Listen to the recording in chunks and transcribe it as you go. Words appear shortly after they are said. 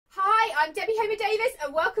I'm Debbie Homer Davis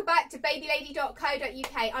and welcome back to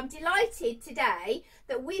babylady.co.uk. I'm delighted today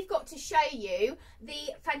that we've got to show you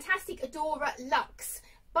the fantastic Adorra Luxe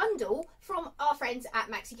bundle from our friends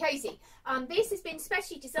at Maxi-Cosi. This has been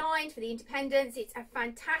specially designed for the independents. It's a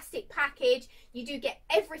fantastic package. You do get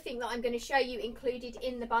everything that I'm going to show you included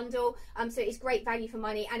in the bundle, so it's great value for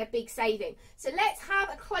money and a big saving. So let's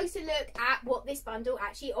have a closer look at what this bundle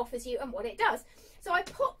actually offers you and what it does. So I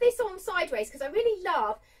put this on sideways because I really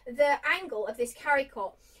love the angle of this carry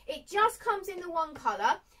cot. It just comes in the one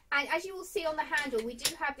colour, and as you will see on the handle, we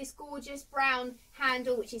do have this gorgeous brown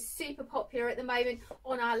handle which is super popular at the moment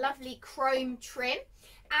on our lovely chrome trim.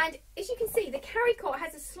 And as you can see, the carry cot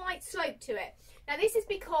has a slight slope to it. Now this is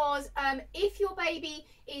because if your baby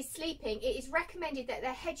is sleeping, it is recommended that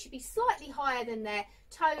their head should be slightly higher than their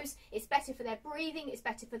toes. It's better for their breathing, it's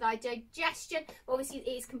better for their digestion. Obviously it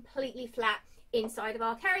is completely flat inside of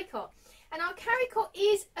our carry cot. And our carry cot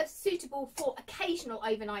is suitable for occasional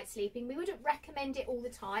overnight sleeping. We wouldn't recommend it all the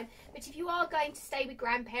time, but if you are going to stay with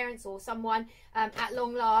grandparents or someone at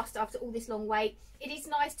long last after all this long wait, it is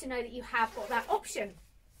nice to know that you have got that option.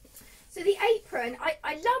 So the apron,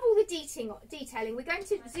 I love all the detailing. We're going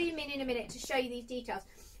to zoom in a minute to show you these details.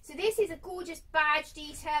 So this is a gorgeous badge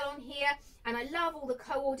detail on here, and I love all the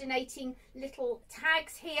coordinating little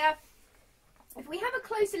tags here. If we have a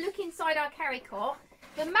closer look inside our carry cot,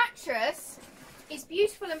 the mattress is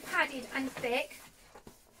beautiful and padded and thick,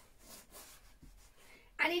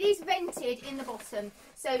 and it is vented in the bottom,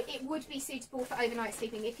 so it would be suitable for overnight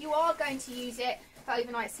sleeping. If you are going to use it for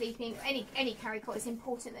overnight sleeping, any carry cot, it's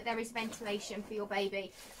important that there is ventilation for your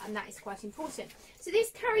baby, and that is quite important. So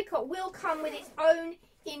this carry cot will come with its own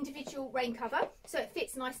individual rain cover, so it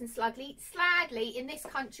fits nice and snugly. Sadly, in this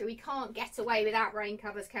country we can't get away without rain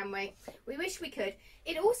covers, can we? We wish we could.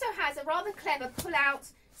 It also has a rather clever pull-out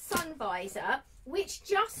sun visor which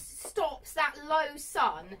just stops that low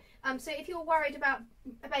sun, so if you're worried about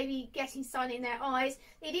a baby getting sun in their eyes,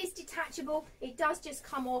 it is detachable. It does just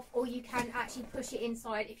come off, or you can actually push it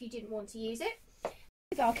inside if you didn't want to use it.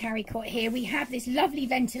 With our carry cot here, we have this lovely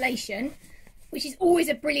ventilation, which is always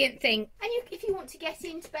a brilliant thing. And if you want to get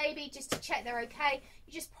into baby just to check they're okay,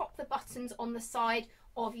 you just pop the buttons on the side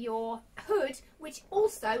of your hood, which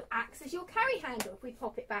also acts as your carry handle. If we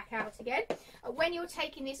pop it back out again, when you're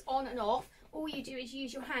taking this on and off, all you do is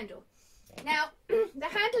use your handle. Now the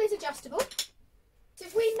handle is adjustable, so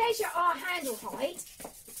if we measure our handle height,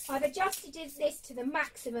 I've adjusted this to the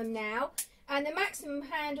maximum now, and the maximum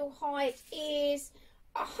handle height is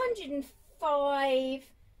 105,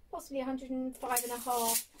 possibly 105 and a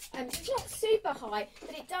half. It's not super high,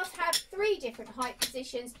 but it does have 3 different height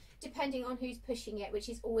positions depending on who's pushing it, which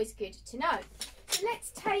is always good to know. So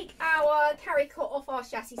let's take our carry cot off our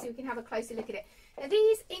chassis so we can have a closer look at it. Now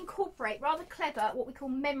these incorporate, rather clever, what we call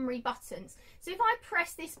memory buttons. So if I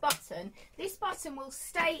press this button will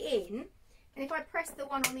stay in, and if I press the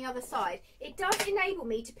one on the other side, it does enable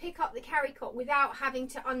me to pick up the carry cot without having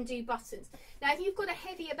to undo buttons. Now if you've got a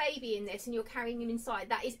heavier baby in this and you're carrying him inside,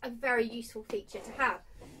 that is a very useful feature to have.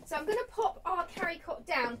 So I'm going to pop our carry cot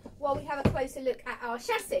down while we have a closer look at our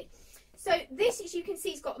chassis. So this, as you can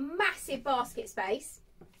see, has got massive basket space.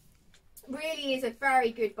 Really is a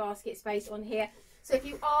very good basket space on here. So if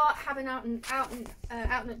you are having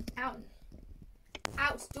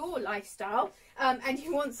outdoor lifestyle and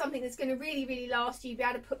you want something that's going to really last you, be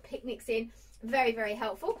able to put picnics in, very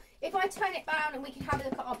helpful. If I turn it down, and we can have a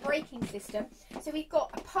look at our braking system, so we've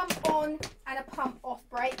got a pump on and a pump off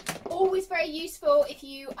brake. Always very useful if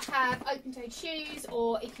you have open-toed shoes,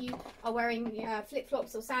 or if you are wearing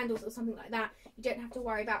flip-flops or sandals or something like that. You don't have to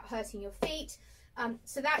worry about hurting your feet.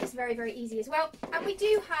 So that is very easy as well. And we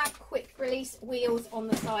do have quick release wheels on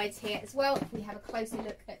the sides here as well. If we have a closer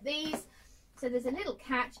look at these, so there's a little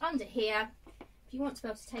catch under here. If you want to be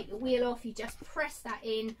able to take your wheel off, you just press that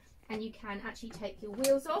in and you can actually take your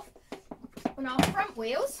wheels off. On our front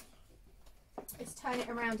wheels, let's turn it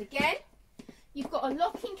around again. You've got a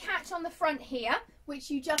locking catch on the front here, which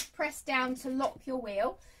you just press down to lock your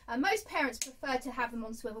wheel. Most parents prefer to have them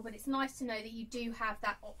on swivel, but it's nice to know that you do have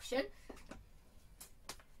that option.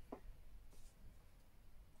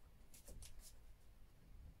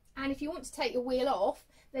 And if you want to take your wheel off,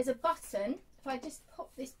 there's a button. If I just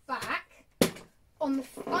pop this back on the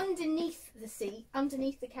underneath the seat,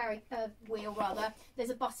 underneath the carry wheel rather,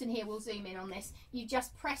 there's a button here. We'll zoom in on this. You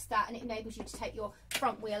just press that and it enables you to take your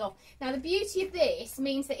front wheel off. Now the beauty of this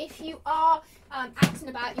means that if you are out and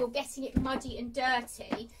about, you're getting it muddy and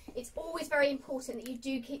dirty, it's always very important that you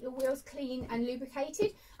do keep your wheels clean and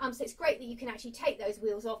lubricated. So it's great that you can actually take those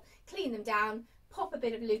wheels off, clean them down, pop a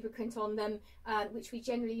bit of lubricant on them, which we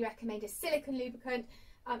generally recommend a silicone lubricant,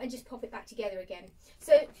 and just pop it back together again.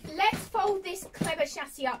 So let's fold this clever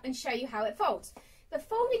chassis up and show you how it folds. The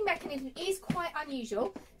folding mechanism is quite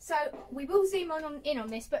unusual, so we will zoom in on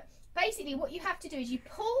this, but basically what you have to do is you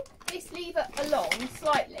pull this lever along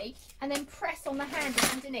slightly and then press on the handle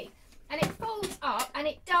underneath, and it folds up, and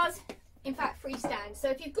it does in fact freestand. So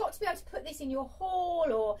if you've got to be able to put this in your hall,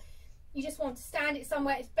 or you just want to stand it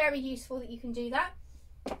somewhere, it's very useful that you can do that.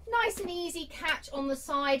 Nice and easy catch on the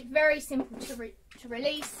side, very simple to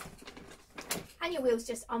release, and your wheels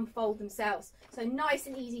just unfold themselves. So nice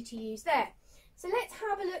and easy to use there. So let's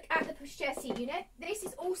have a look at the pushchair seat unit. This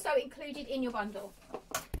is also included in your bundle.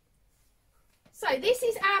 So this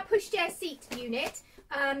is our pushchair seat unit,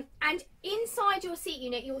 and inside your seat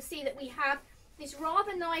unit you'll see that we have this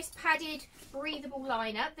rather nice padded breathable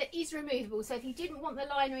liner that is removable. So if you didn't want the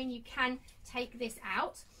liner in, you can take this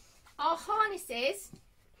out. Our harnesses,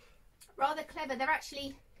 rather clever, they're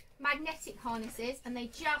actually magnetic harnesses, and they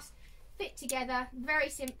just fit together very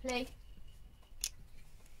simply.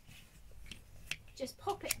 Just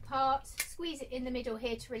pop it apart, squeeze it in the middle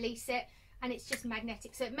here to release it, and it's just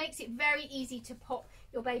magnetic, so it makes it very easy to pop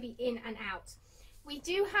your baby in and out. We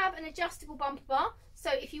do have an adjustable bumper bar,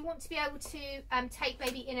 so if you want to be able to take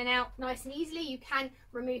baby in and out nice and easily, you can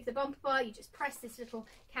remove the bumper bar. You just press this little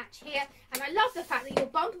catch here, and I love the fact that your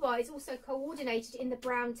bumper bar is also coordinated in the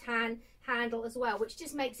brown tan handle as well, which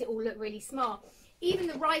just makes it all look really smart. Even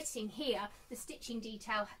the writing here, the stitching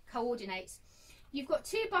detail coordinates. You've got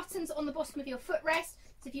two buttons on the bottom of your footrest,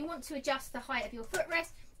 so if you want to adjust the height of your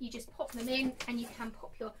footrest, you just pop them in and you can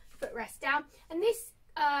pop your footrest down. And this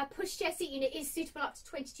pushchair seat unit is suitable up to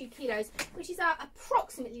 22 kilos, which is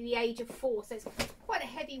approximately the age of 4, so it's quite a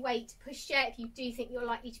heavy weight pushchair if you do think you're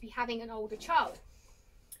likely to be having an older child.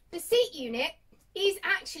 The seat unit is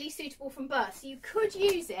actually suitable from birth, so you could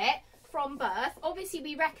use it from birth. Obviously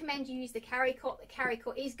we recommend you use the carry cot. The carry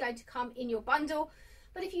cot is going to come in your bundle.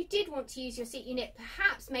 But if you did want to use your seat unit,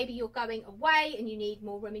 perhaps maybe you're going away and you need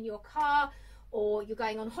more room in your car, or you're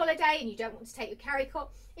going on holiday and you don't want to take your carry cot,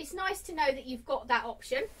 it's nice to know that you've got that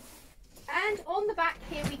option. And on the back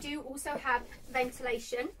here we do also have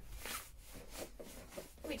ventilation,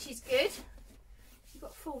 which is good. You've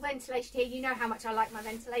got full ventilation here. You know how much I like my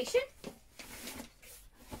ventilation.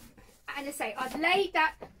 And I say I've laid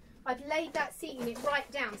that seat unit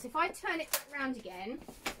right down, so if I turn it back round again,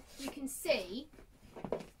 you can see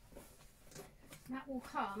that will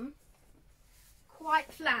come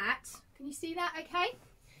quite flat. Can you see that okay?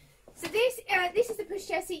 So this is the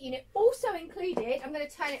pushchair seat unit. Also included, I'm going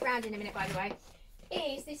to turn it around in a minute by the way,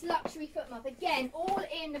 is this luxury foot muff. Again, all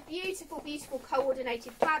in the beautiful, beautiful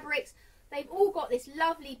coordinated fabrics. They've all got this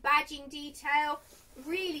lovely badging detail,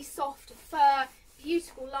 really soft fur,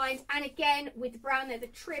 beautiful lines, and again with the brown leather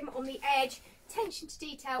trim on the edge. Attention to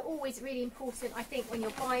detail, always really important, I think, when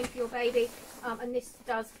you're buying for your baby, and this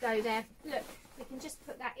does go there. Look, we can just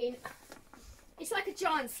put that in. It's like a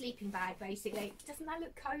giant sleeping bag, basically. Doesn't that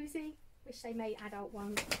look cozy? Wish they made adult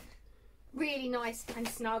ones. Really nice and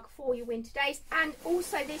snug for your winter days. And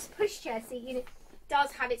also this pushchair seat unit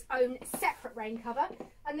does have its own separate rain cover,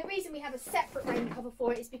 and the reason we have a separate rain cover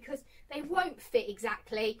for it is because they won't fit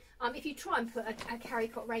exactly. If you try and put a carry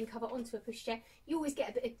cot rain cover onto a pushchair, you always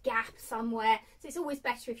get a bit of gap somewhere, so it's always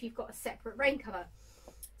better if you've got a separate rain cover.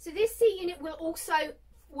 So this seat unit will also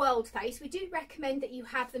world face. We do recommend that you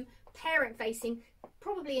have them parent facing,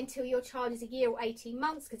 probably until your child is a year or 18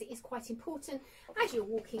 months, because it is quite important as you're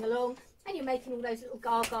walking along and you're making all those little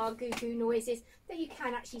gaga goo goo noises that you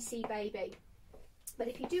can actually see baby. But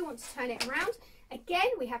if you do want to turn it around, again,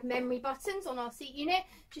 we have memory buttons on our seat unit.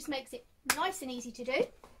 Just makes it nice and easy to do.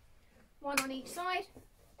 One on each side.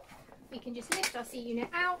 We can just lift our seat unit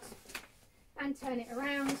out and turn it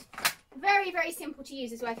around. Very, very simple to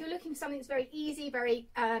use as well. If you're looking for something that's very easy, very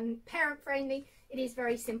parent friendly, it is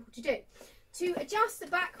very simple to do. To adjust the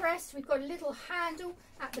backrest, we've got a little handle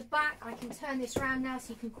at the back. I can turn this around now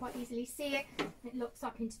so you can quite easily see it. It locks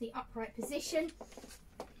up into the upright position.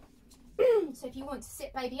 So if you want to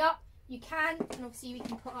sit baby up, you can, and obviously we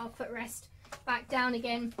can put our footrest back down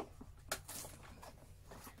again,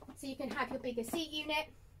 so you can have your bigger seat unit.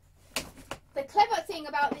 The clever thing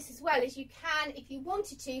about this as well is you can, if you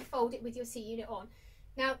wanted to, fold it with your seat unit on.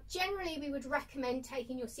 Now generally we would recommend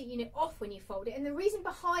taking your seat unit off when you fold it, and the reason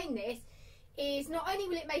behind this is not only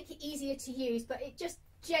will it make it easier to use, but it just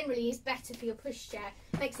generally is better for your pushchair,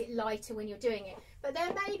 makes it lighter when you're doing it. But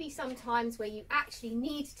there may be some times where you actually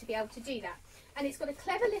need to be able to do that, and it's got a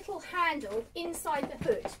clever little handle inside the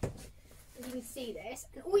hood, and you can see this,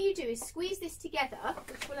 and all you do is squeeze this together,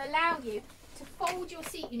 which will allow you to fold your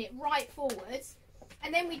seat unit right forwards.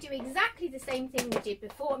 And then we do exactly the same thing we did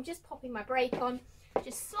before. I'm just popping my brake on,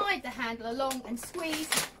 just slide the handle along and squeeze,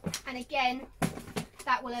 and again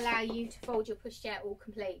that will allow you to fold your pushchair all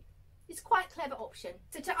complete. It's quite a clever option.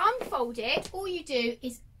 So to unfold it, all you do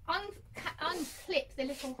is unclip the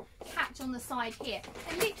little catch on the side here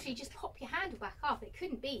and literally just pop your handle back up. It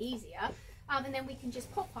couldn't be easier. And then we can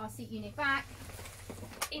just pop our seat unit back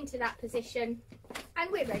into that position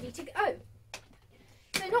and we're ready to go.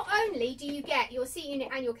 So not only do you get your seat unit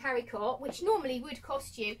and your carry cot, which normally would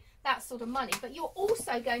cost you that sort of money, but you're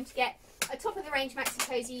also going to get a top of the range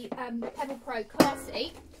Maxi-Cosi Pebble Pro car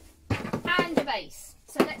seat and a base.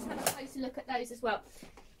 So let's have a closer look at those as well.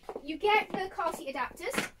 You get the car seat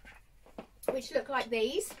adapters, which look like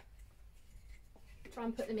these. Try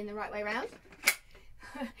and put them in the right way around.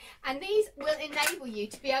 And these will enable you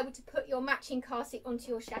to be able to put your matching car seat onto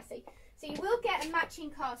your chassis. So you will get a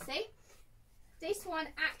matching car seat. This one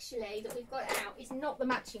actually that we've got out is not the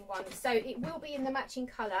matching one, so it will be in the matching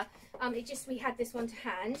colour. We had this one to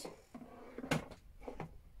hand.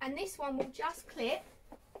 And this one will just clip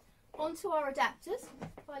onto our adapters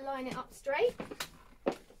if I line it up straight.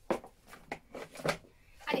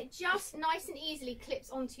 And it just nice and easily clips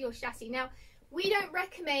onto your chassis. Now, we don't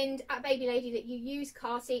recommend at Baby Lady that you use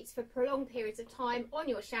car seats for prolonged periods of time on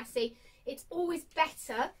your chassis. It's always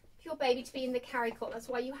better for your baby to be in the carry cot. That's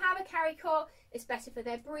why you have a carry cot. It's better for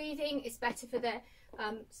their breathing. It's better for their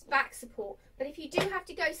back support. But if you do have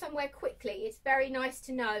to go somewhere quickly, it's very nice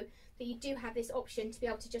to know that you do have this option to be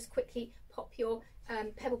able to just quickly pop your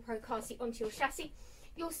Pebble Pro car seat onto your chassis.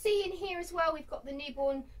 You'll see in here as well, we've got the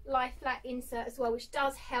newborn lie flat insert as well, which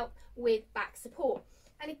does help with back support.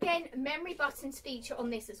 And again, memory buttons feature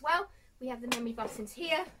on this as well. We have the memory buttons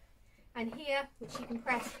here and here, which you can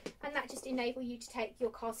press, and that just enable you to take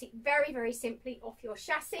your car seat very, very simply off your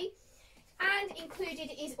chassis. And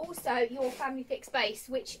included is also your Family Fix base,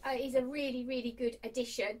 which is a really, really good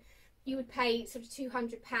addition. You would pay sort of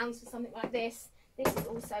 £200 for something like this. This is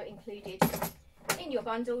also included in your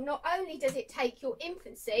bundle. Not only does it take your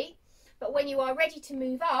infant seat, but when you are ready to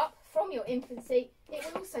move up from your infant seat, it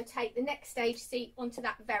will also take the next stage seat onto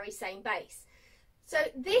that very same base. So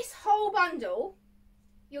this whole bundle,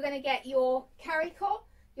 you're going to get your carry cot,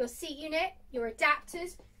 your seat unit, your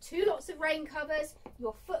adapters, 2 lots of rain covers,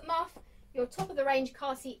 your foot muff, your top of the range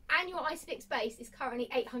car seat, and your ISOFIX base is currently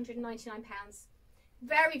 £899.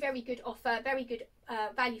 Very, very good offer, very good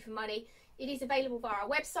value for money. It is available via our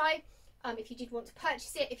website. If you did want to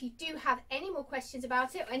purchase it. If you do have any more questions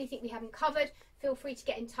about it or anything we haven't covered, feel free to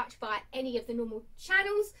get in touch via any of the normal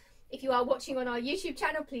channels. If you are watching on our YouTube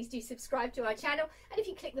channel, please do subscribe to our channel, and if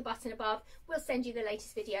you click the button above, we'll send you the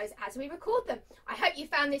latest videos as we record them. I hope you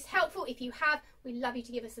found this helpful. If you have, we'd love you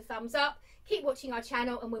to give us a thumbs up. Keep watching our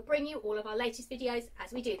channel and we'll bring you all of our latest videos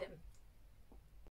as we do them.